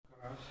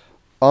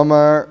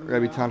Amar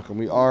Rabbi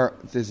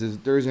Tanchum. This is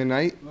Thursday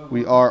night.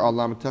 We are on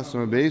Lamed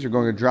Testimony Beis. We're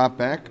going to drop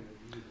back.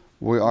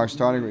 We are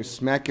starting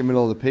smack in the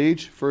middle of the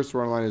page. First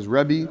one line is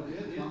Rebbe.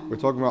 We're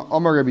talking about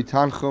Amar Rabbi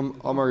Tanchum,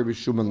 Amar Rabbi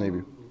Shuman Levi.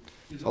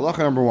 So halacha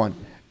number 1.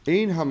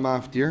 Ein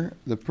hamaftir,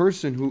 the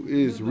person who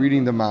is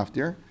reading the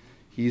maftir,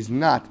 he's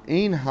not,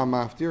 ein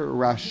hamaftir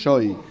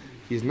rashoi,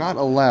 he's not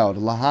allowed,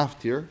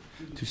 lahaftir,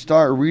 to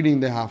start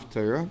reading the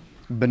haftarah,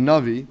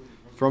 benavi,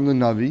 from the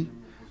navi,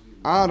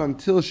 ad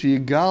until she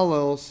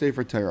galel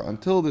sefer Torah,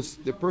 until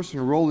the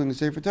person rolling the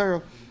sefer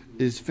Torah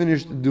is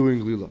finished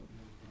doing lila.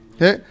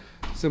 Okay?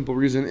 Simple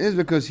reason is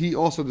because he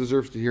also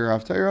deserves to hear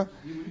haftarah.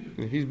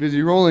 If he's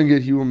busy rolling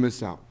it, he will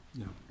miss out.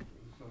 Yeah.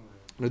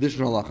 An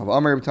additional halacha.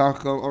 Amar Rabbi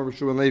Tanchum, Amar Rabbi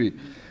Shuman Levi.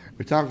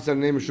 Rabbi Tanchum said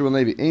the name of Shuman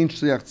Levi. Ein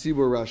shliach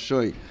tzibur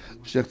rashoi.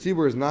 Shliach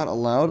tzibur is not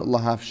allowed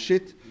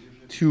lahafshit,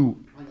 to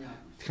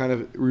kind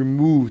of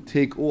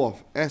take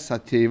off es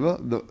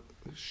hateva, the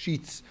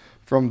sheets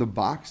from the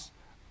box,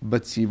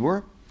 but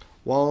tzibur,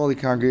 while the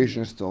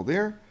congregation is still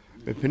there.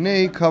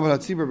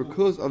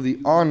 Because of the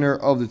honor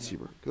of the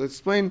tzibur. Let's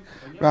explain.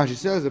 Rashi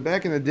says that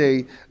back in the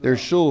day, their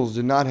shuls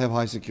did not have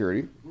high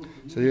security,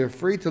 so they were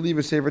afraid to leave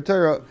a sefer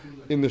Torah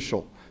in the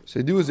shul. So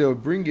they do is they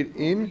would bring it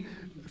in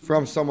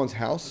from someone's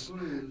house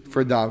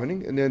for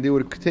davening, and then they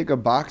would take a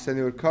box and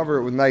they would cover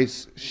it with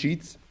nice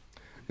sheets.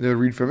 And they would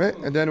read from it,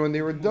 and then when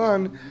they were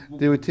done,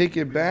 they would take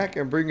it back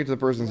and bring it to the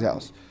person's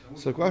house.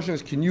 So the question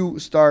is, can you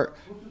start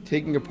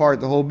taking apart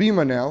the whole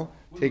bima now,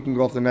 taking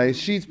off the nice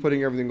sheets,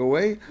 putting everything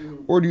away,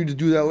 or do you just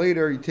do that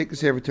later? You take the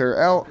sefer Torah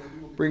out,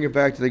 bring it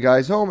back to the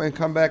guy's home, and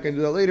come back and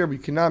do that later, but you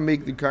cannot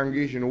make the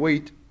congregation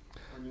wait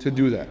to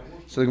do that.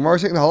 So the Gemara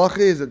is saying the halacha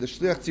is that the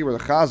shliach tzibur,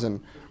 the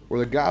chazan, or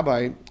the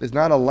gabbai, is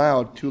not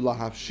allowed to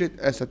lahafshit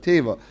es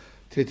hateva,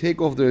 to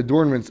take off the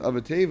adornments of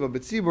a teva,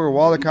 but tzibur,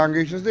 while the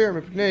congregation is there,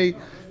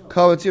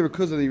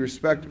 because of the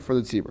respect for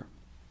the tzibur.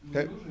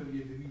 Okay?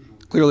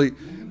 Clearly,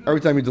 every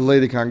time you delay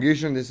the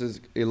congregation, this is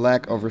a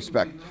lack of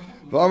respect.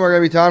 Amar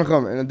Rabbi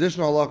Tanchum, an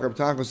additional halacha, Rabbi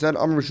Tanchum said,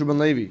 Amar Shuman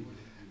Levi,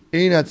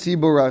 Ein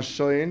hatzibur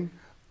rashoyin,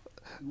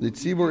 the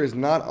tzibur is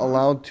not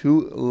allowed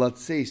to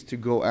latzeis, to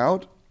go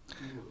out,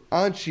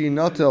 ad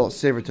sheinatel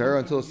sefer Torah,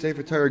 until the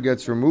sefer Torah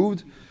gets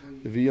removed,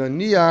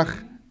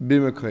 v'yaniach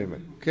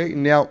b'mekayimai. Okay,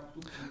 now,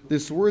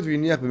 this word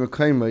v'yaniach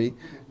b'mekayimai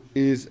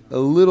is a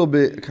little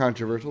bit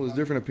controversial. There's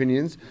different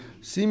opinions.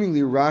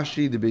 Seemingly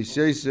Rashi, the Beis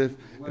Yosef,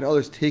 and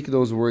others take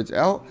those words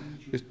out.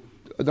 There's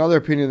another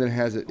opinion that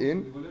has it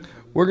in.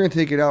 We're going to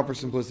take it out for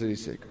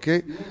simplicity's sake.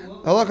 Okay?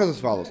 Halakha is as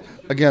follows.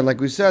 Again,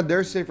 like we said,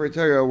 their sefer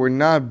Torah would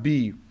not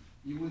be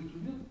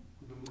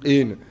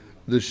in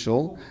the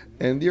shul,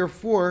 and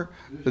therefore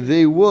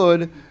they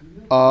would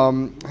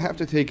have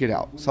to take it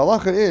out. So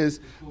halakha is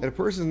that a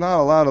person is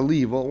not allowed to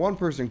leave. Well, one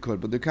person could,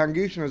 but the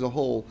congregation as a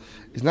whole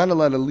is not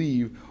allowed to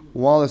leave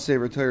while the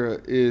sefer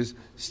Torah is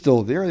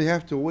still there. They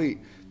have to wait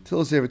till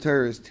the sefer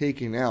Torah is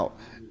taken out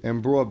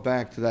and brought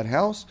back to that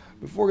house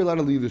before you're allowed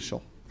to leave the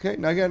shul. Okay?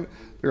 Now again,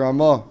 the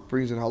Ramah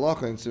brings in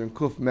halacha and in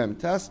Kuf Mem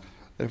Test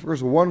that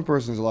first one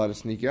person is allowed to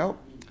sneak out,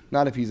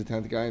 not if he's the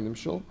 10th guy in the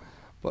shul,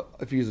 but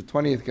if he's the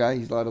 20th guy,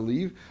 he's allowed to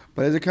leave.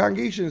 But as a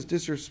congregation, it's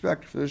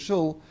disrespect for the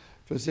shul,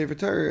 for the sefer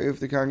Torah, if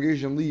the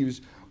congregation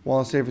leaves while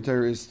the sefer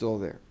Torah is still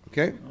there.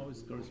 Okay?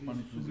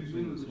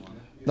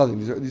 Nothing.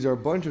 These are a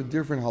bunch of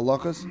different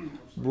halachas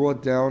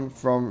brought down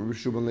from Rabbi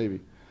Shuman Levi.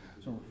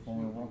 So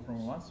from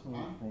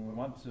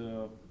what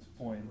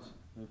point?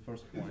 The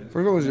first point.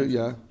 First one was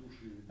yeah.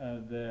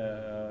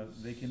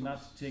 They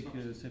cannot take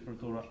Sefer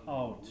Torah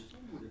out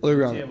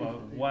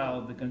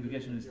while the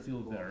congregation is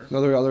still there.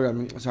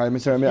 Sorry, I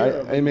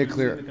made it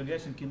clear. The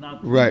congregation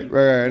cannot. Right.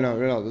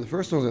 No. The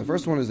first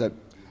one is that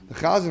the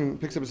chazan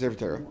picks up a Sefer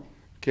Torah,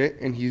 okay,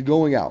 and he's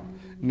going out.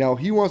 Now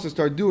he wants to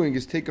start doing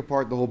is take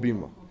apart the whole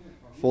bima,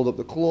 fold up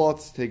the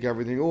cloths, take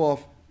everything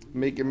off,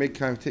 make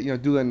kind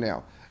of do that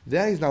now.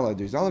 That he's not allowed to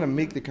do. He's not allowed to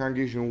make the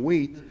congregation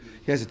wait.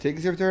 He has to take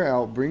the Sefer Torah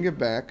out, bring it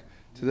back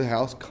to the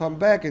house, come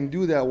back and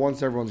do that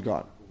once everyone's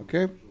gone.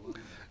 Okay?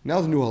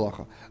 Now the new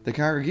halacha. The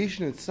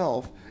congregation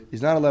itself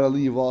is not allowed to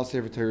leave while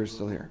Sefer Torah is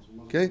still here.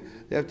 Okay?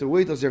 They have to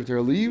wait till Sefer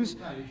Torah leaves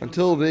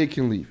until they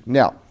can leave.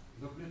 Now,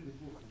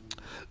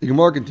 the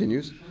Gemara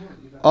continues.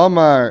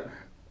 Amar,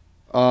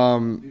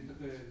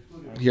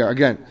 here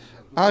again.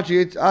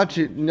 Achi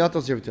not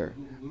Sefer Torah.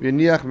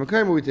 V'niach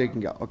mekayim will be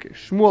taken out. Okay.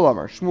 Shmuel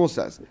Amar. Shmuel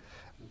says,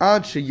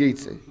 Ad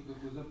sheyetze,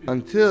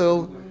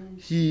 until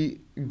he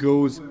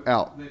goes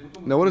out.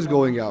 Now, what does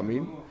going out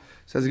mean?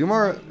 Says the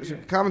Gemara,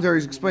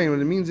 commentaries explain what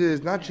it means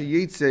is not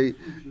sheyetze,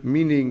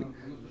 meaning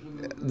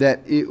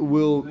that it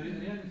will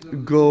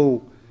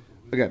go.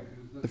 Again,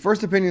 the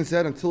first opinion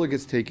said until it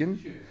gets taken,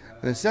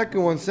 and the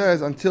second one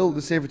says until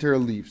the Sefer Torah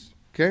leaves.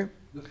 Okay?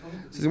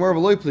 Says the Gemara,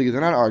 they're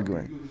not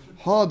arguing.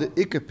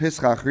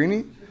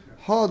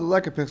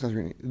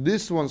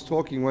 This one's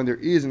talking when there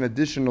is an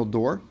additional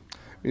door.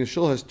 I mean, the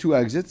shul has two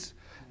exits.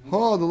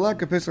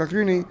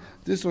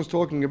 This one's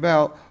talking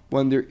about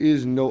when there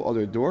is no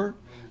other door.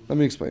 Let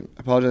me explain. I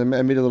apologize. I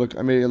made it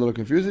a little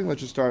confusing. Let's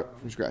just start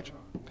from scratch.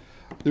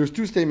 There's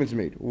two statements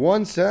made.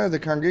 One says the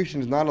congregation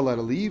is not allowed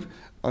to leave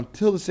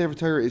until the Sefer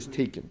Torah is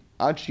taken.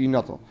 Ad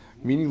she'inatal,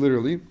 meaning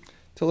literally,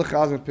 till the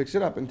Chazan picks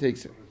it up and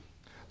takes it.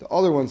 The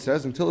other one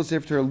says until the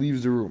Sefer Torah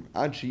leaves the room.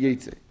 Ad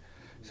she'yetze.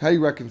 So how do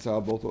you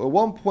reconcile both? At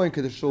one point,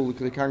 could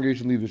the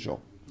congregation leave the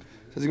shul?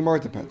 Says the Gemara,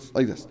 it depends.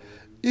 Like this: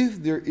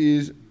 if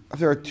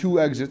there are two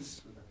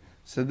exits,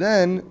 so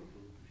then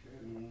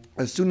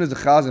as soon as the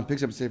Chazan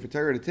picks up the Sefer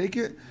Torah to take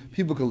it,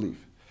 people can leave.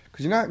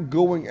 Because you're not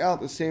going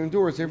out the same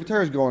door as Sefer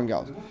Torah is going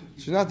out. So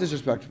it's not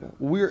disrespectful.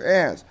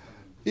 Whereas,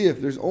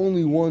 if there's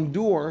only one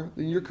door,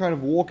 then you're kind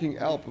of walking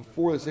out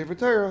before the Sefer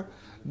Torah,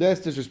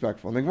 that's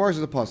disrespectful. And the Gemara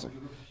says the pasuk.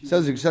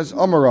 It says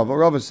Amar Rava.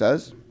 Rava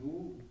says,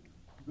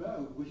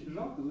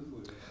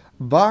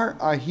 Bar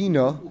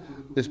Ahina,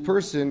 this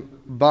person,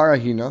 Bar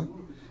Ahina,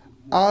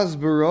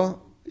 Asbara,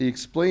 he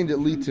explained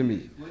it to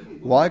me.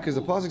 Why? Because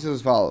the pasuk says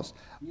as follows: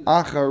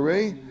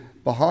 Acharei,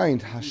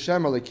 behind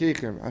Hashem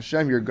Alekechem,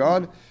 Hashem your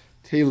God,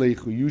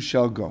 Telechu, you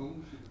shall go.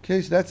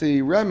 Okay, so that's a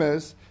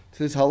remez to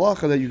this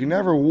halacha that you can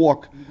never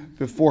walk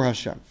before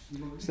Hashem.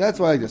 So that's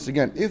why I like this.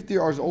 Again, if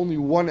there is only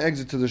one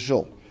exit to the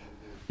shul,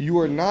 you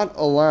are not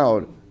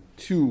allowed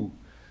to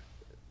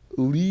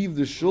leave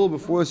the shul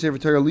before the Sefer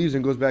Torah leaves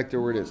and goes back to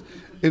where it is.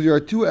 If there are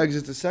two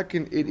exits, the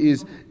second it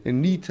is a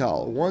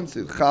nital. Once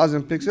the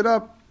Chazan picks it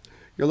up,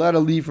 you're allowed to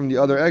leave from the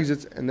other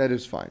exits, and that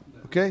is fine.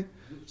 Okay?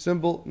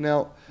 Simple.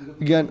 Now,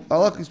 again,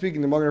 halachically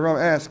speaking, the Magen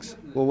Avraham asks,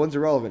 well, when's it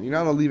relevant? You're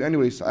not allowed to leave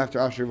anyways after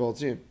Asher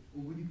V'Altzin.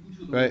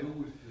 Right?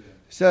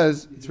 He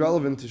says it's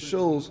relevant to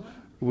shuls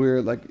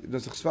where, like the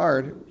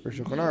Sfard or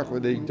Shulchan Aruch, where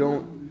they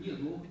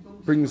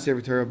don't bring the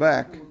Sefer Torah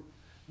back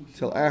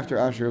till after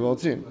Asher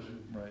V'Altzin.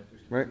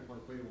 Right?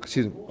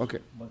 Excuse me. Okay.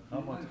 But how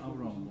about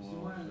Avram?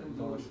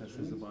 Torah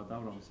says about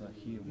Avram, so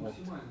he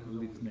walked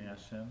Lifnei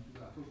Hashem.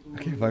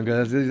 Okay, fine,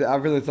 good. I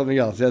really something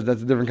else. Yes,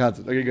 that's a different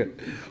concept. Okay, good.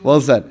 Well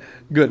said.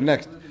 Good.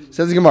 Next.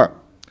 Says the Gemara.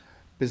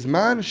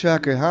 Bisman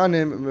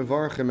sha'kehanim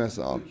mevarchim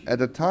esa'am. At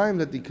the time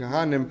that the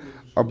Kehanim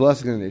are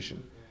blessing the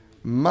nation.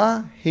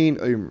 Ma hein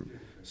oimrim.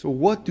 So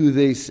what do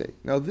they say?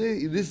 Now,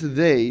 this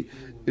they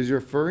is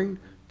referring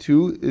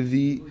to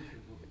the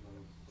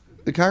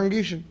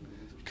congregation.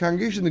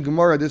 Congregation, the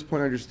Gemara at this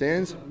point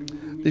understands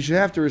they should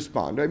have to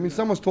respond. Right? I mean,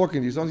 someone's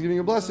talking to you, someone's giving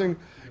you a blessing,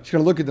 you're just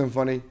going to look at them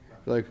funny,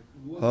 you're like,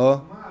 huh?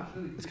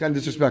 It's kind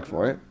of disrespectful,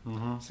 right? So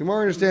the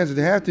Gemara understands that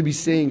they have to be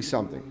saying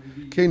something.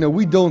 Okay, now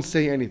we don't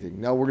say anything.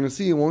 Now we're going to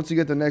see, once you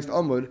get the next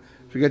Amud,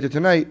 if we get to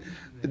tonight,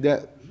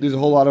 that there's a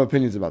whole lot of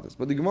opinions about this.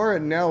 But the Gemara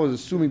now is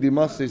assuming they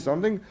must say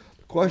something.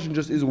 The question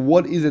just is,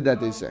 what is it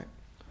that they say?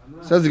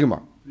 Says the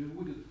Gemara.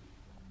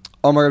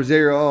 Amar Rav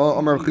Zera,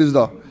 Amar Rav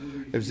Chizda.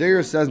 If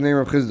Zera says the name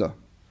of Chizda,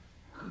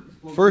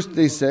 first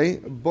they say,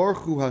 Baruch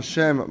Hu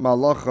Hashem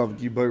Malachav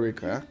Giborei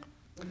Koach.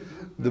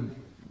 The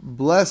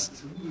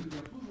blessed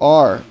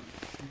are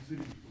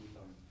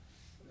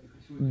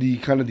the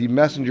kind of the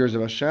messengers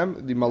of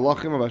Hashem, the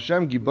Malachim of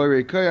Hashem,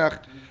 Giborei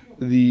Koach,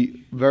 the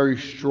very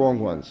strong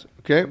ones.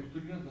 Okay?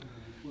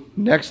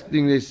 Next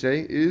thing they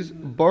say is,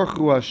 Baruch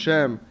Hu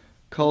Hashem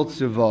Kol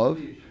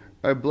Tzivav.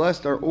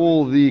 Blessed are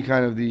all the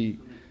kind of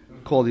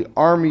called the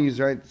armies,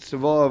 right?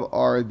 Tzivav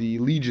are the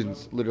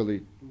legions,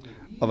 literally,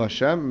 of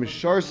Hashem.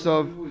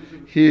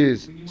 Misharsav,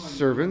 his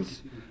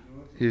servants,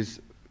 his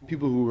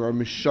people who are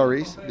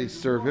Misharis, they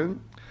serve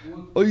him.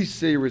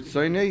 Oisei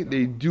Ritzonei,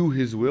 they do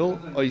his will.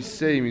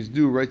 Oisei means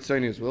do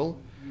Ritzonei his will.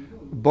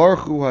 Baruch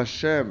Hu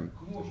Hashem,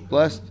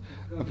 blessed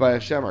by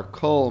Hashem are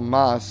Kol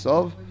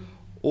Ma'asav,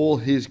 all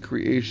his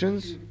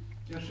creations.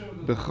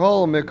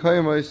 B'chol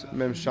Mekayimos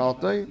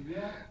Memshaltai,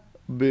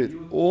 but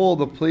all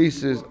the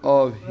places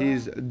of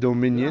his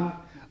dominion,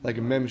 like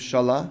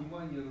Memshala,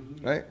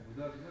 right?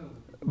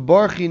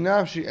 Baruchi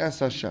nafshi es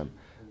Hashem.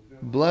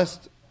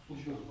 Blessed,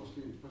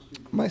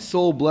 my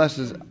soul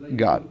blesses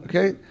God.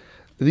 Okay?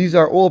 These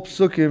are all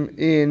psukim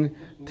in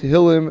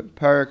Tehillim,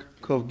 Parak,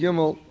 Kov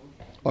Gimel.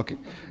 Okay.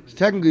 So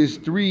technically there's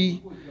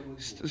three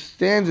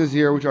stanzas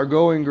here which are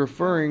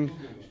referring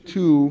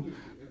to,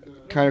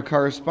 kind of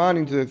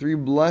corresponding to the three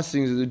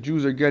blessings that the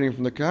Jews are getting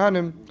from the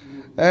Kohanim.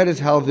 That is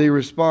how they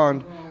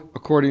respond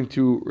according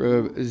to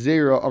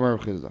Zera Amar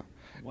Chizda.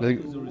 Why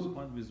does they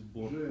respond with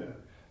Baruch?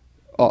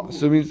 Oh,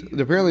 so it means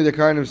apparently they're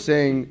kind of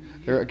saying,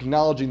 they're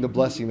acknowledging the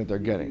blessing that they're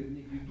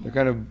getting. They're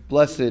kind of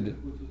blessed.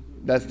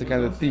 That's the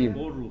kind of theme.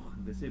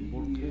 They say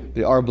Baruch.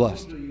 They are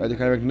blessed. Right? They're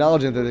kind of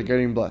acknowledging that they're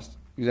getting blessed.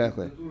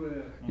 Exactly.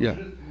 Yeah.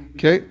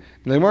 Okay. And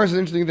the Gemara says an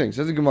interesting thing. It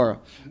says the Gemara,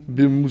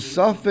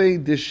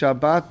 "B'musafe de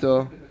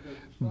Shabbata,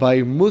 by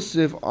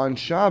Musaf on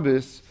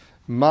Shabbos,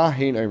 ma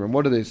hein ayrim."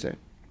 What do they say?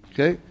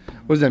 Okay.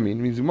 What does that mean?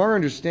 It means the Gemara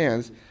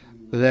understands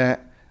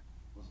that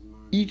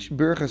each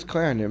Berachas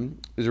Kohanim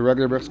is a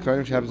regular Berachas Kohanim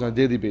which happens on a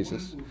daily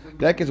basis.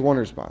 That gets one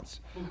response.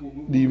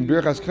 The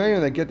Berachas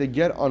Kohanim that they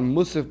get on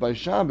Musaf by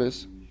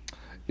Shabbos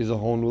is a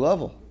whole new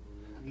level.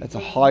 That's a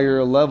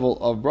higher level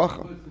of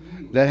bracha.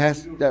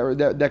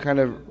 That kind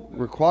of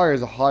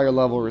requires a higher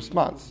level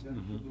response.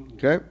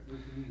 Okay?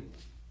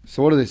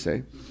 So what do they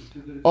say?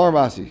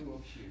 Armasi.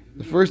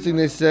 The first thing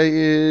they say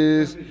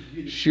is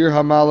Shir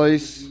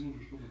Hamalais,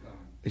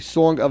 a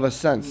song of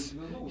ascents.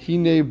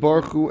 Hine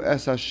Baruch Hu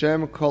es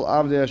Hashem kol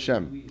avdei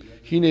Hashem.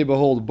 Hine,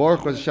 behold,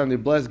 Baruch Hashem, they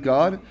bless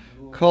God.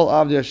 Kol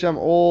Avdi Hashem,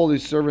 all the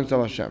servants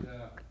of Hashem.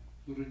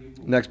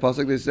 Next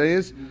pasuk they say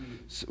is,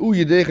 U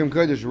Yidechem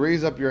Kodesh,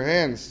 raise up your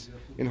hands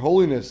in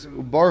holiness.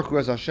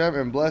 Baruch Hashem,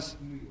 and bless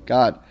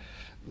God.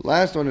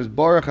 Last one is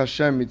Baruch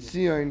Hashem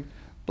Mitzion,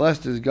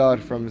 blessed is God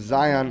from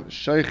Zion,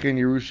 Sheikhin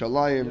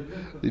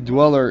Yerushalayim, the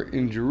dweller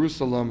in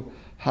Jerusalem.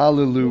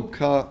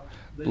 Hallelujah,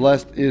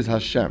 blessed is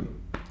Hashem.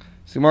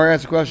 So Gemara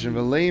asks a question,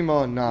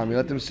 V'leima Nami,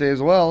 let them say as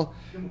well,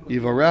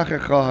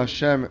 Yivarechecha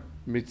Hashem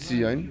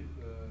Mitzion,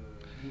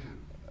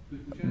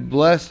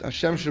 bless,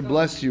 Hashem should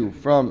bless you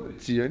from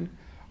Tzion,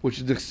 which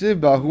is D'chsiv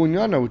Ba'hu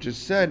Unyana, which is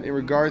said in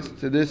regards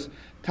to this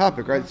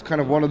topic, right? It's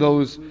kind of one of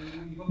those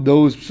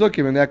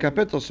psukim in that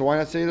capital, so why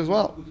not say it as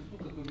well?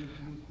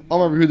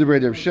 Amar Yehuda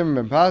Brei Reb Shimon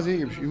ben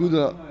Pazi,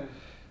 Yehuda,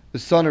 the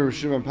son of Reb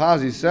Shimon ben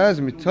Pazi, says,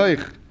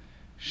 Mitoich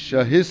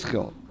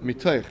Shahischel,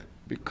 Mitoich,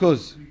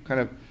 because, kind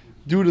of,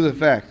 due to the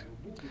fact,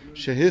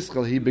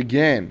 Shahischel, he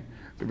began,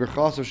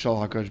 B'berchas of Shal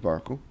HaKadosh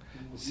Baruch Hu.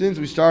 Since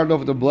we started off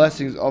with the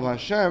blessings of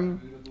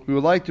Hashem, we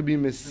would like to be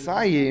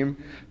Messiahim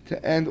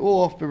to end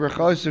off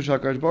B'berchas of Shal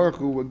HaKadosh Baruch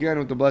Hu, again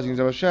with the blessings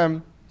of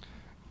Hashem.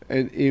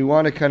 And you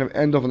want to kind of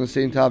end off on the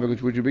same topic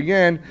which you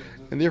began,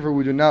 and therefore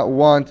we do not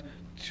want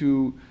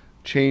to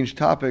change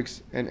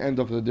topics and end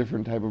off with a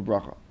different type of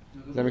bracha.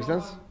 Does that make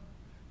sense?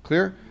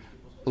 Clear?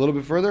 A little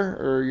bit further,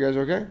 or you guys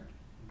are okay?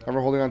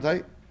 Everyone holding on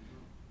tight?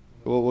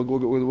 We'll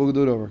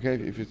do it over, okay?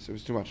 If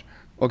it's too much.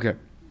 Okay.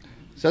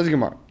 Says the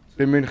Gemara,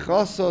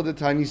 B'minchasa de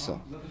tainisa,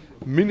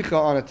 mincha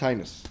on a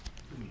tainus.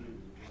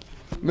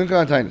 Mincha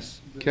on a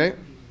tainus. Okay?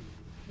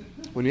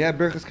 When you have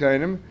Berchas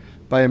Kainim,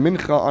 by a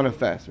mincha on a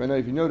fast. Right now,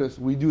 if you notice,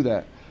 we do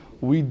that.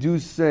 We do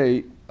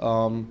say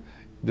the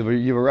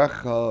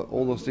Yivarech,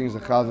 all those things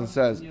that Chazan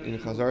says in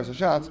Chazaras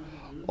Hashatz,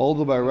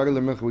 although by a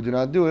regular mincha we do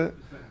not do it,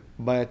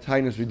 by a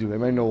tainus we do it.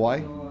 Anybody know why?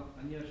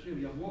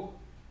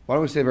 Why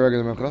don't we say by a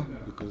regular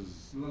mincha?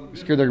 Because we're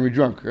scared they're going to be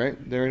drunk, right?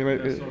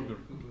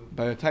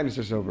 By a tainus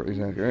they're sober,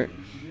 exactly, right?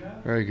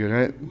 Very good,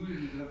 right?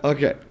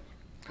 Okay.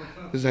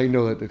 This is how you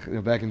know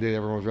that back in the day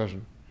everyone was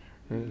Russian.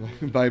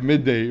 By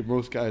midday,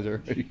 most guys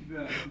are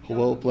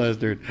well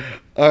plastered.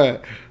 All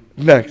right,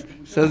 next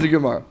says the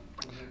Gemara,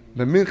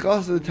 the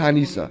minchas of the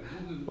tanisa,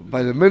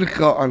 by the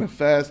mincha on a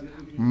fast,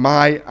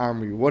 my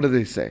Amri. What do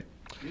they say?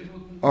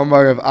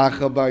 Amar Rav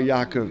Acha bar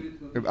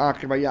Yaakov. Rav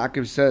Acha bar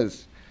Yaakov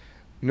says,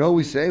 you know what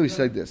we say? We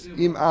said this: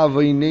 Im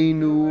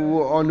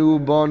aveinenu anu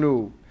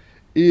banu.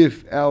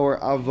 If our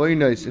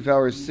aveinos, if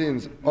our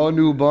sins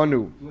anu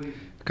banu,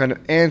 kind of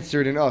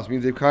answered in us,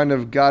 means they've kind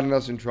of gotten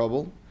us in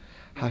trouble.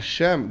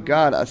 Hashem,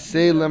 God,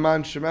 asay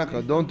leman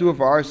shemecha. Don't do it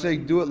for our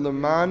sake. Do it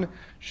leman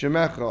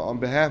shemecha, on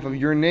behalf of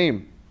your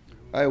name.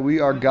 Right? We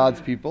are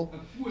God's people,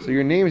 so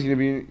your name is going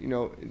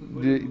to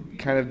be,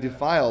 kind of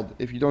defiled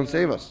if you don't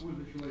save us.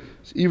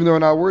 So even though we're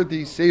not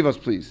worthy, save us,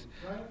 please.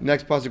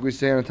 Next pasuk we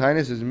say on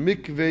Tainus is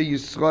Mikveh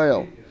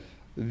Yisrael,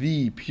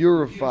 the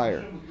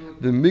purifier,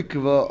 the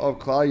mikveh of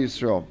Klal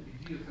Yisrael.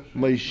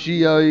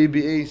 Mashiach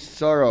b'eis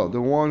Sarah, the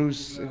one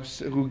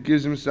who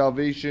gives him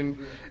salvation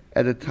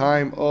at a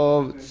time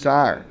of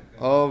tsar,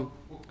 of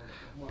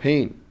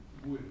pain.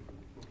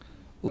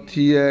 Why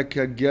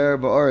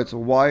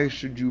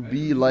should you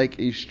be like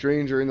a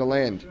stranger in the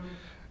land?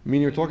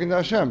 Meaning you're talking to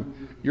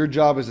Hashem. Your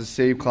job is to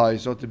save Klal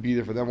Yisrael, to be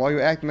there for them. Why are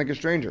you acting like a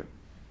stranger?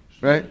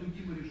 Right?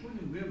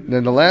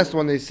 Then the last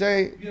one they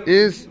say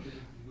is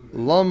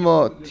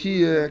Lama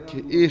tia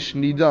ish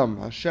nidam.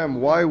 Hashem,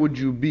 why would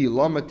you be?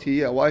 Lama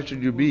tia, why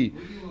should you be?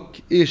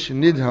 Ish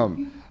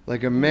nidham,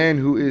 like a man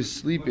who is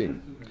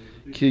sleeping.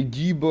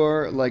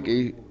 Kegibor, like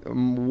a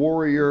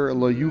warrior,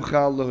 la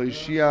yuchal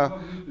lahishia,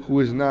 who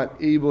is not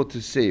able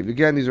to save.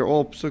 Again, these are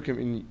all psukim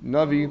in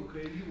Navi.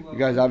 You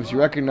guys obviously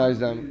recognize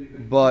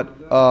them, but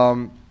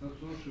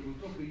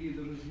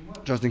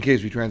just in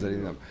case we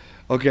translating them.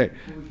 Okay,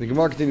 the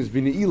Gemara continues.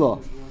 B'ne'ilah,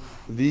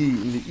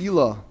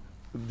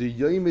 the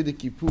Yom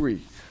Kippuri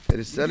that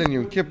is said in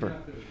Yom Kippur.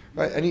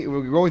 Right,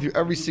 we're going through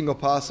every single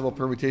possible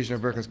permutation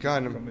of Berchas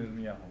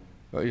Kainim.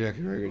 Oh yeah,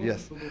 very good.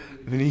 Yes.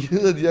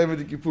 V'ne'ilah the Yom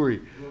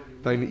Kippuri.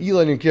 By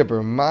Ne'ilah and Yom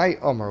Kippur, my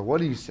Amar, what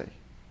do you say?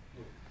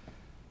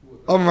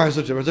 Amar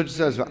Hasucha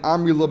says,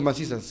 Amri lo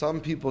b'masisa. Some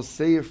people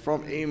say it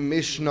from a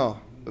Mishnah.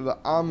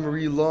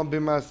 Amri lo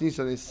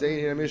b'masisa. They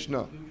say it in a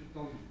Mishnah.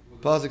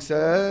 Pasuk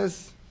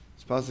says,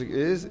 this pasuk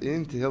is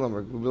in Tehillim. We're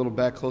a little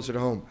back closer to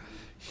home.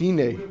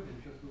 Hine,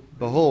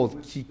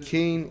 behold,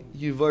 Kikain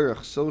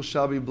Yivarech, so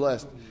shall be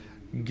blessed.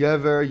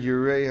 Gever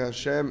Yirei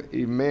Hashem,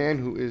 a man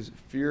who is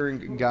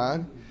fearing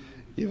God.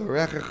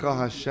 Yivarechecha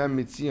Hashem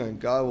mitzion.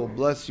 God will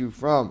bless you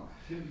from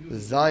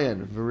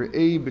Zion.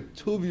 V're'ei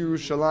b'tuv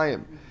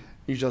Yerushalayim.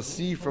 You shall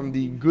see from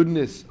the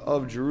goodness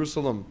of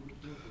Jerusalem.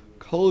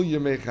 Kol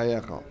yemei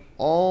chayecha.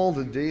 All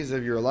the days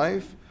of your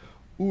life.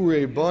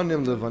 Urei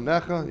banim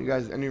levanecha. You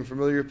guys, any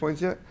familiar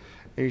points yet?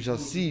 And you shall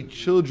see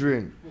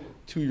children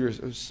to your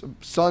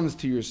sons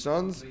to your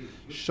sons.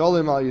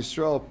 Shalom al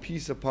Yisrael.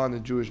 Peace upon the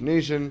Jewish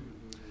nation.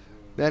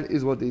 That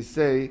is what they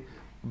say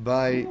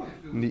by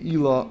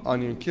Ne'ilah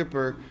on Yom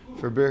Kippur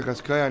for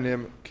Berchas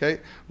Kohanim.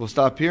 Okay, we'll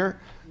stop here.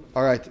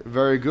 All right,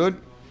 very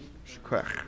good. Shkoyach.